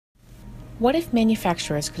What if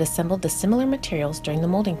manufacturers could assemble dissimilar materials during the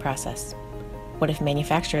molding process? What if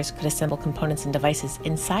manufacturers could assemble components and devices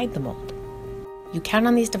inside the mold? You count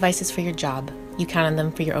on these devices for your job. You count on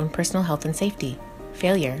them for your own personal health and safety.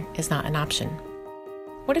 Failure is not an option.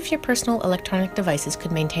 What if your personal electronic devices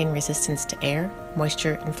could maintain resistance to air,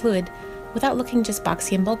 moisture, and fluid without looking just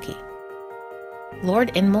boxy and bulky?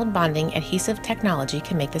 LORD in-mold bonding adhesive technology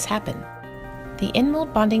can make this happen. The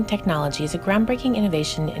in-mold bonding technology is a groundbreaking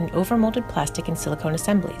innovation in overmolded plastic and silicone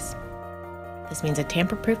assemblies. This means a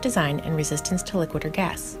tamper-proof design and resistance to liquid or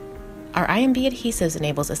gas. Our IMB Adhesives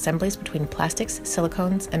enables assemblies between plastics,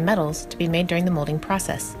 silicones, and metals to be made during the molding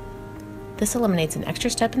process. This eliminates an extra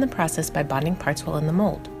step in the process by bonding parts while in the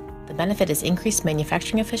mold. The benefit is increased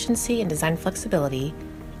manufacturing efficiency and design flexibility,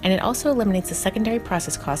 and it also eliminates the secondary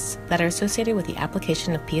process costs that are associated with the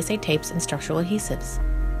application of PSA tapes and structural adhesives.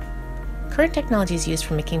 Current technologies used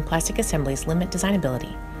for making plastic assemblies limit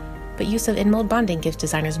designability, but use of in-mold bonding gives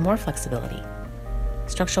designers more flexibility.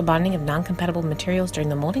 Structural bonding of non-compatible materials during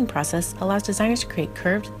the molding process allows designers to create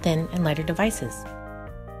curved, thin, and lighter devices.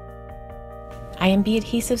 IMB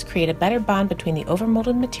adhesives create a better bond between the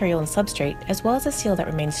overmolded material and substrate, as well as a seal that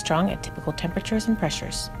remains strong at typical temperatures and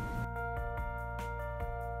pressures.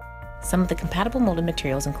 Some of the compatible molded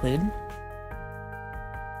materials include: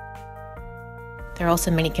 there are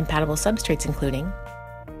also many compatible substrates, including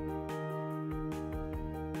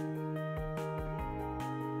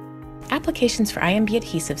applications for IMB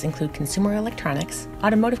adhesives include consumer electronics,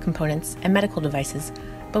 automotive components, and medical devices,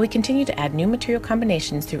 but we continue to add new material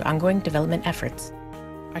combinations through ongoing development efforts.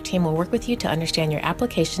 Our team will work with you to understand your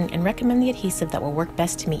application and recommend the adhesive that will work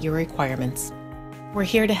best to meet your requirements. We're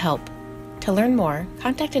here to help. To learn more,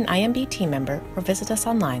 contact an IMB team member or visit us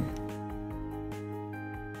online